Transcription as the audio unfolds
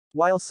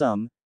While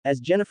some,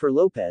 as Jennifer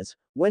Lopez,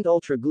 went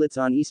ultra-glitz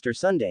on Easter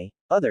Sunday,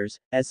 others,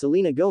 as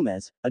Selena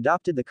Gomez,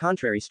 adopted the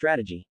contrary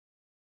strategy.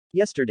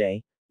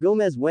 Yesterday,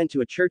 Gomez went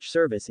to a church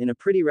service in a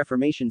pretty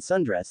Reformation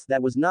sundress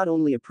that was not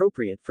only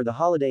appropriate for the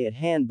holiday at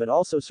hand but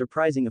also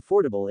surprising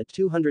affordable at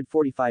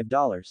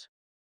 $245.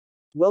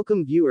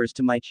 Welcome viewers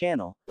to my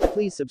channel.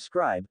 Please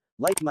subscribe,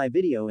 like my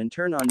video and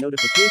turn on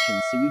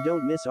notifications so you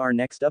don't miss our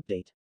next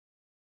update.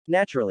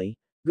 Naturally,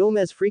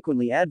 Gomez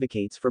frequently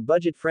advocates for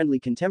budget-friendly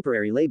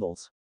contemporary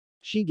labels.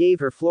 She gave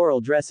her floral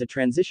dress a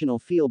transitional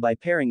feel by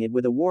pairing it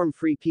with a warm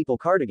Free People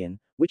cardigan,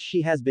 which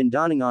she has been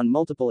donning on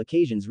multiple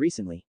occasions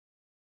recently.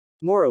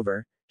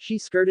 Moreover, she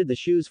skirted the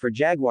shoes for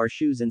Jaguar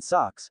shoes and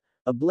socks,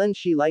 a blend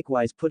she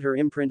likewise put her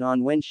imprint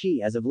on when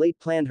she as of late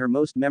planned her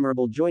most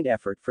memorable joint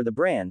effort for the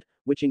brand,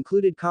 which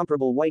included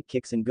comparable white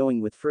kicks and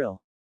going with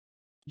frill.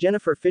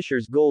 Jennifer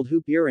Fisher's gold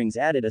hoop earrings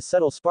added a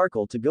subtle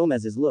sparkle to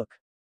Gomez's look.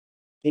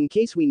 In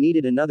case we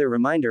needed another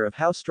reminder of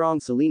how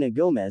strong Selena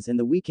Gomez and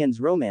The Weeknd's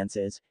romance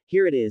is,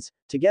 here it is.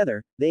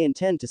 Together, they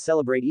intend to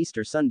celebrate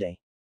Easter Sunday.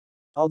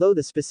 Although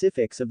the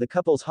specifics of the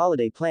couple's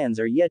holiday plans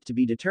are yet to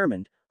be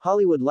determined,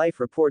 Hollywood Life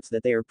reports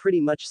that they are pretty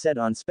much set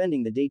on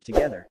spending the date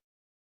together.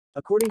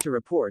 According to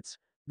reports,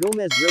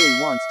 Gomez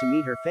really wants to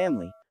meet her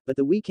family, but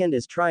The Weeknd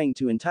is trying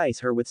to entice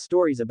her with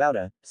stories about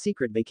a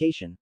secret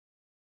vacation.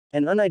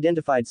 An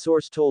unidentified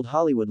source told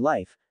Hollywood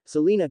Life,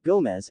 Selena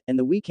Gomez and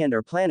The Weeknd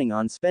are planning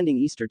on spending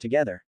Easter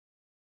together.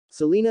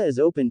 Selena is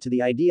open to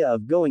the idea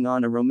of going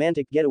on a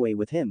romantic getaway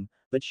with him,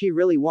 but she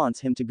really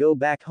wants him to go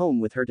back home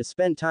with her to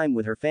spend time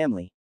with her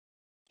family.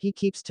 He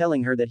keeps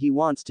telling her that he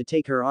wants to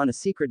take her on a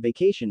secret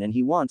vacation and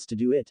he wants to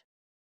do it.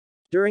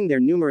 During their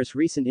numerous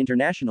recent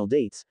international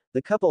dates,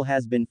 the couple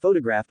has been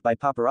photographed by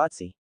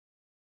paparazzi.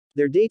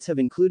 Their dates have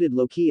included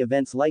low-key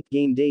events like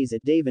game days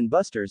at Dave &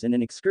 Buster's and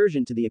an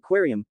excursion to the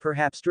aquarium,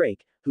 perhaps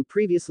Drake, who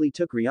previously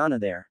took Rihanna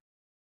there.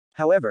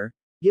 However,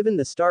 given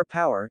the star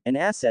power and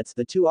assets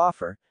the two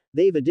offer,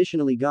 they've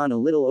additionally gone a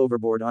little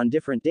overboard on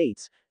different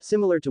dates,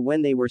 similar to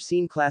when they were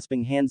seen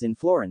clasping hands in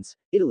Florence,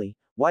 Italy,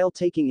 while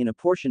taking in a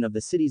portion of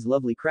the city's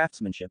lovely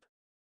craftsmanship.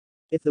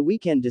 If The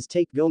Weeknd does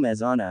take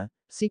Gomez on a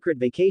secret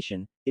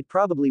vacation, it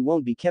probably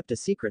won't be kept a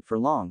secret for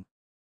long.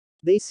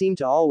 They seem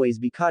to always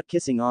be caught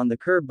kissing on the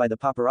curb by the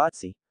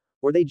paparazzi,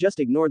 or they just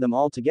ignore them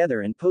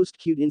altogether and post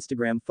cute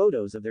Instagram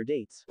photos of their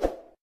dates.